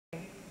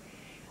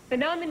The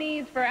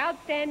nominees for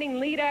Outstanding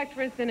Lead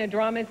Actress in a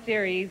Drama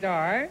Series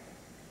are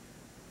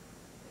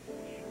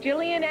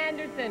Gillian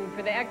Anderson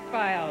for The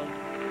X-Files,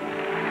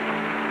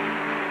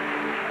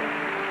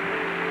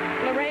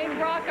 Lorraine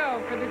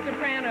Bracco for The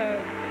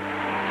Sopranos,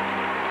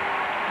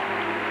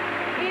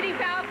 Edie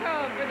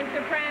Falco for The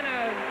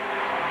Sopranos,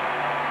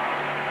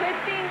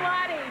 Christine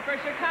Lottie for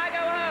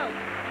Chicago Hope,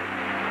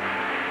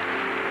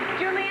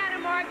 Juliana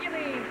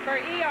Margulies for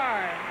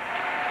ER.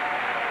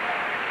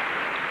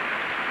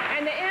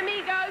 And the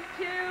Emmy goes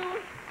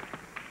to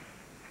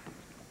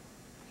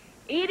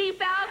Edie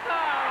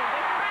Falco,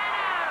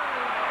 Sopranos.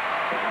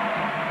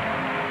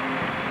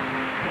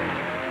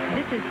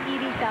 This is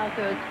Edie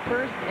Falco's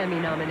first Emmy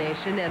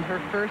nomination and her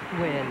first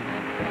win.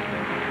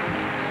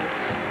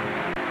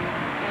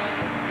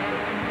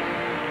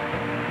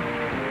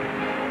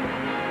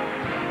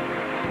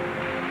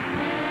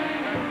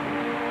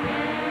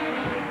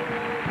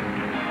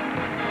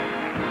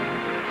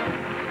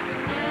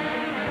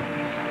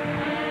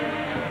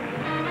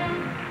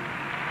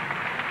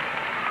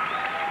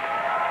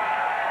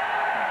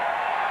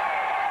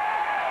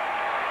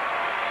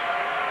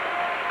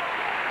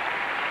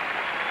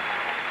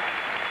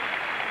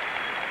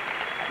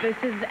 This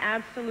is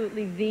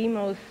absolutely the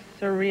most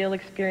surreal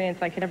experience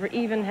I could ever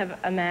even have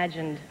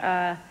imagined.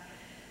 I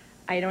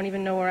don't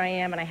even know where I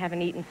am, and I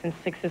haven't eaten since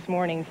 6 this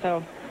morning,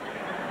 so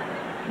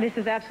this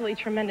is absolutely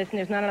tremendous, and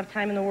there's not enough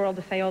time in the world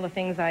to say all the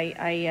things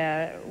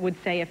I would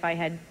say if I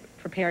had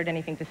prepared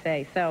anything to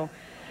say. So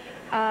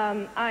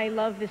I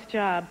love this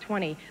job,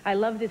 20. I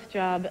love this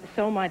job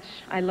so much.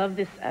 I love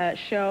this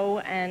show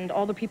and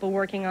all the people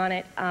working on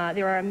it.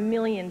 There are a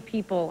million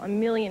people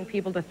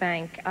to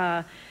thank.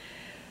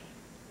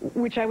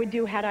 Which I would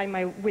do had I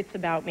my wits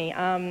about me.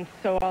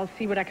 So I'll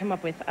see what I come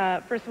up with.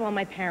 First of all,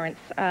 my parents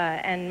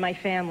and my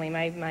family,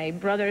 my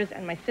brothers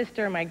and my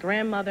sister, my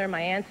grandmother,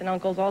 my aunts and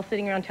uncles, all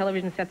sitting around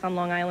television sets on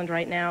Long Island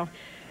right now.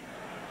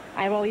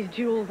 I have all these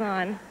jewels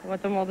on. I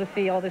want them all to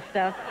see all this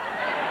stuff,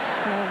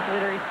 all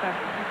glittery stuff.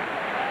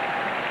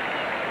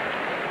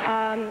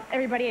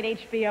 Everybody at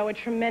HBO, a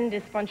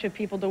tremendous bunch of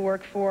people to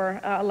work for,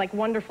 like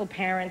wonderful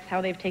parents,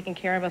 how they've taken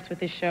care of us with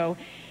this show.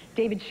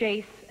 David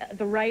Chase,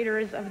 the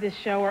writers of this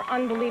show are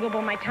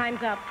unbelievable. My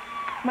time's up.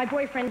 My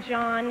boyfriend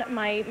John,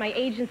 my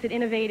agents at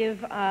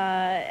Innovative,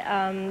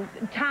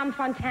 Tom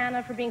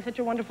Fontana for being such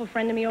a wonderful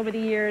friend to me over the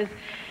years,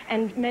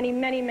 and many,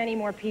 many, many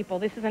more people.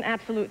 This is an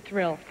absolute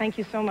thrill. Thank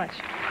you so much.